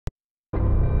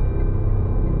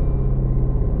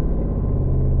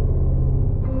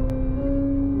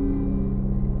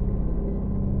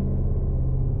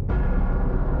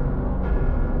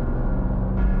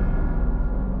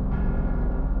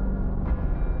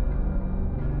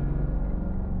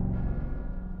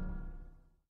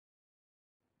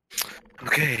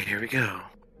Okay, here we go.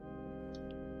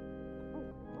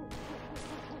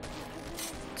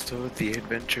 So the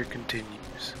adventure continues.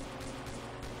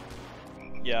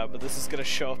 Yeah, but this is gonna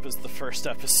show up as the first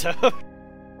episode.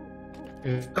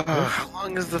 How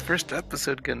long is the first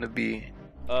episode gonna be?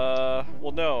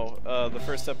 Well no, the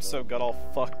first episode got all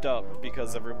fucked up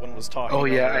because everyone was talking Oh over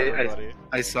yeah, everybody.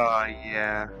 I saw,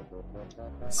 yeah.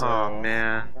 So, oh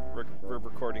man. We're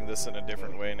recording this in a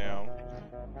different way now.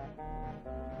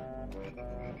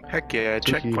 Heck yeah,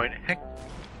 checkpoint. Heck.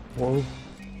 Whoa.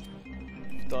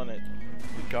 We've done it.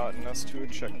 We've gotten us to a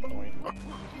checkpoint.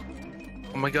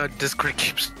 Oh my god, Discord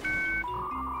keeps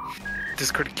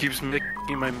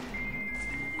making my...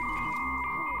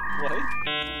 What?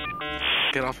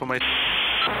 Get off of my...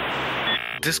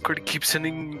 Discord keeps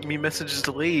sending me messages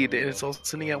delayed, and it's all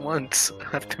sending at once. I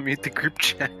have to mute the group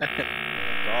chat.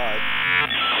 God.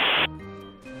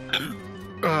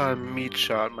 Meat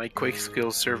shot. My Quake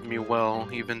skills serve me well,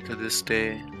 even to this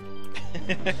day.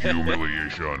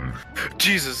 Humiliation.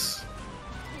 Jesus!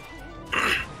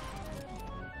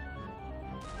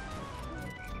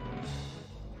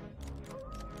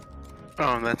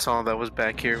 Oh, and that's all that was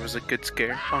back here. It was a good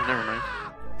scare. Oh, never mind.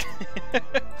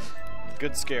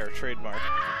 Good scare, trademark.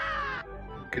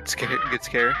 Good scare, good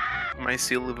scare. My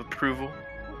seal of approval.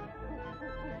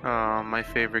 My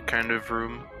favorite kind of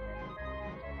room.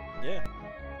 Yeah.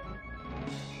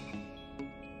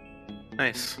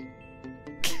 Nice.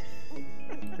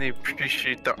 They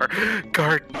appreciate the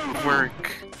guard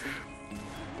work.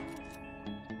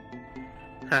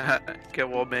 Haha, get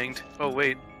wall banged. Oh,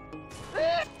 wait.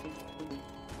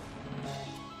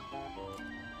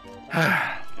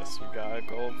 Guess we gotta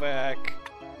go back.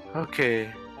 Okay.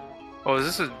 Oh, is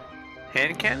this a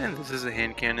hand cannon? This is a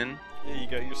hand cannon. Yeah, you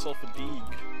got yourself a Deeg.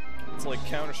 It's like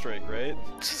Counter-Strike, right?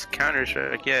 It's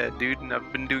Counter-Strike, yeah, dude, and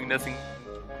I've been doing nothing.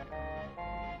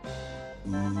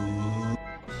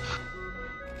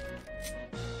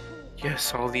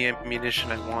 Yes, all the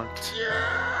ammunition I want.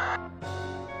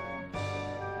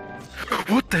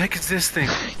 What the heck is this thing?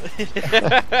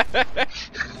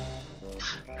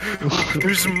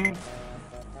 There's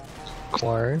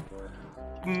Choir?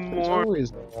 more.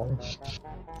 Always more.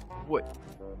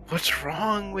 What's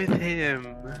wrong with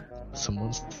him?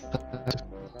 Someone's.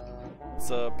 It's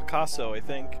Picasso, I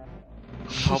think.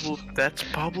 That's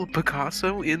Pablo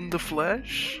Picasso in the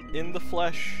flesh? In the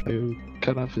flesh. Who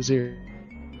cut off his ear?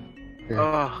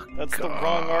 Oh, That's God. the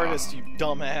wrong artist, you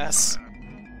dumbass.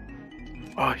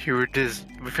 Oh, here it is.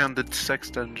 We found the sex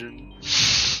dungeon.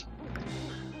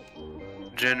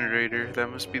 Generator.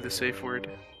 That must be the safe word.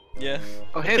 Yeah.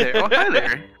 Oh, hey there. Oh, hi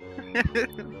there.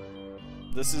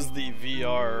 This is the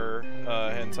VR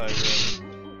hentai room.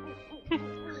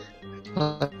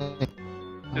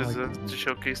 Is that to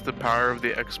showcase the power of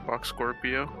the Xbox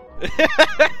Scorpio?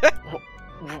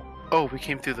 Oh, we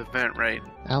came through the vent, right?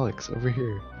 Alex, over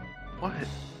here. What?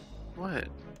 What?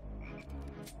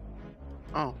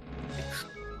 Oh.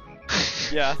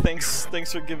 Thanks. Yeah,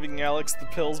 thanks for giving Alex the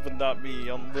pills, but not me.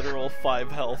 I'm literal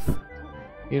 5 health.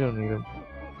 You don't need him.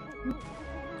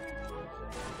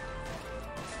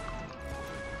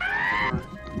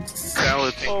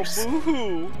 Salad Oh, things.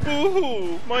 boo-hoo!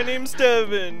 Boo-hoo! My name's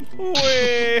Devin!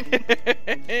 Wait!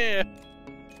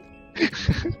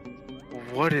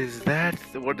 What is that?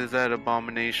 What is that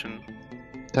abomination?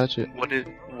 Touch it. What is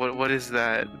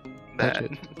that? Touch That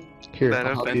it. Here, that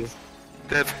I'll help you. offense.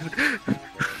 That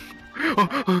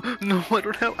oh, no, I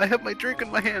don't have. I have my drink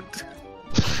in my hand.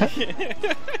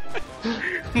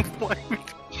 Why?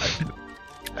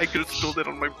 I could have spilled it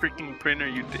on my freaking printer,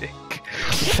 you dick.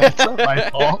 That's not my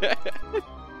fault.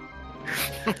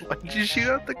 Why did you shoot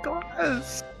out the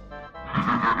glass?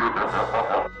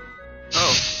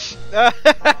 Oh.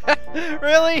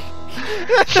 Really?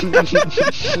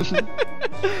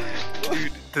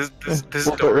 Dude, this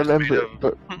Well, door is made of...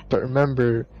 but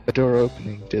remember, the door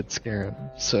opening did scare him.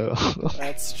 So.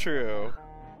 That's true.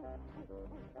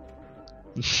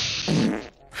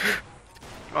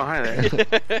 Oh, hi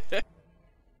there.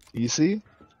 You see?